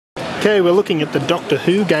Okay, we're looking at the Doctor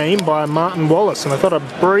Who game by Martin Wallace, and I thought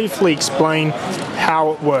I'd briefly explain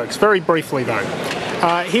how it works. Very briefly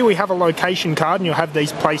though. Here we have a location card, and you'll have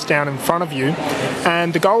these placed down in front of you,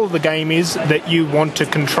 and the goal of the game is that you want to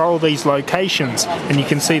control these locations, and you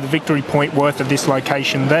can see the victory point worth of this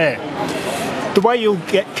location there. The way you'll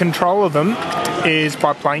get control of them is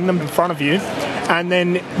by playing them in front of you, and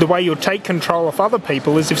then the way you'll take control of other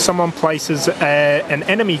people is if someone places an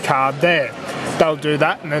enemy card there. They'll do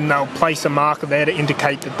that, and then they'll place a marker there to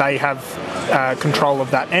indicate that they have control of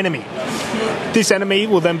that enemy. This enemy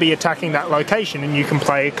will then be attacking that location, and you can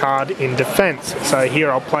play a card in defense. So here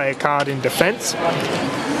I'll play a card in defense.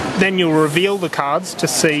 Then you'll reveal the cards to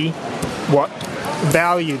see what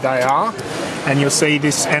value they are, and you'll see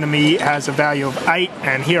this enemy has a value of 8,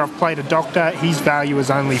 and here I've played a Doctor, his value is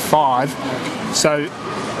only 5. So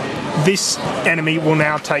this enemy will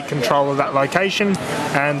now take control of that location,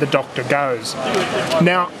 and the Doctor goes.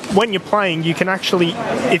 Now, when you're playing, you can actually,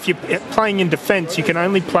 if you're playing in defense, you can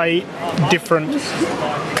only play different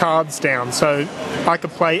cards down. So I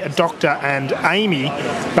could play a Doctor and Amy,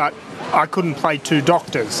 but I couldn't play 2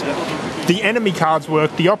 Doctors. The enemy cards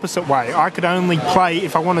work the opposite way. I could only play,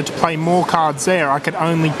 if I wanted to play more cards there, I could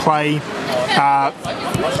only play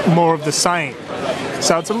more of the same.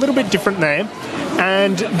 So it's a little bit different there.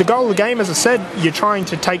 And the goal of the game, as I said, you're trying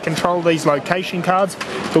to take control of these location cards.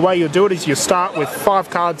 The way you'll do it is you start with 5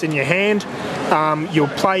 cards in your hand. You'll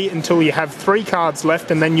play until you have 3 cards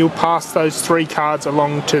left, and then you'll pass those 3 cards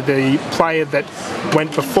along to the player that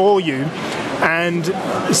went before you. And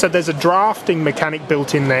so there's a drafting mechanic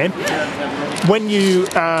built in there. When you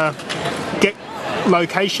get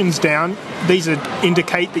locations down, these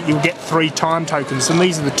indicate that you'll get 3 time tokens, and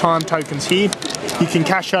these are the time tokens here. You can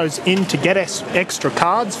cash those in to get extra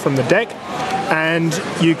cards from the deck, and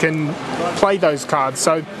you can play those cards.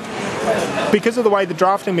 So because of the way the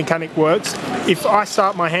drafting mechanic works, if I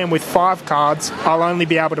start my hand with 5 cards, I'll only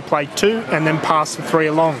be able to play 2 and then pass the 3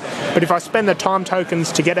 along. But if I spend the time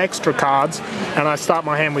tokens to get extra cards and I start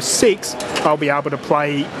my hand with 6, I'll be able to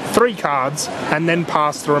play 3 cards and then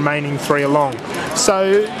pass the remaining 3 along.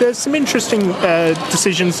 So there's some interesting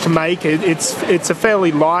decisions to make. It's a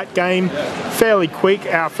fairly light game, fairly quick.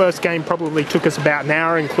 Our first game probably took us about an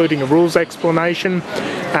hour, including a rules explanation.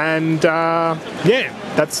 And yeah,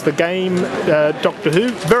 that's the game, Doctor Who.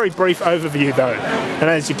 Very brief overview though, and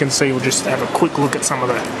as you can see, we'll just have a quick look at some of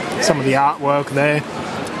the artwork there.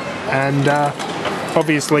 And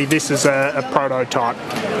obviously this is a prototype.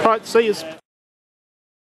 Right, see you.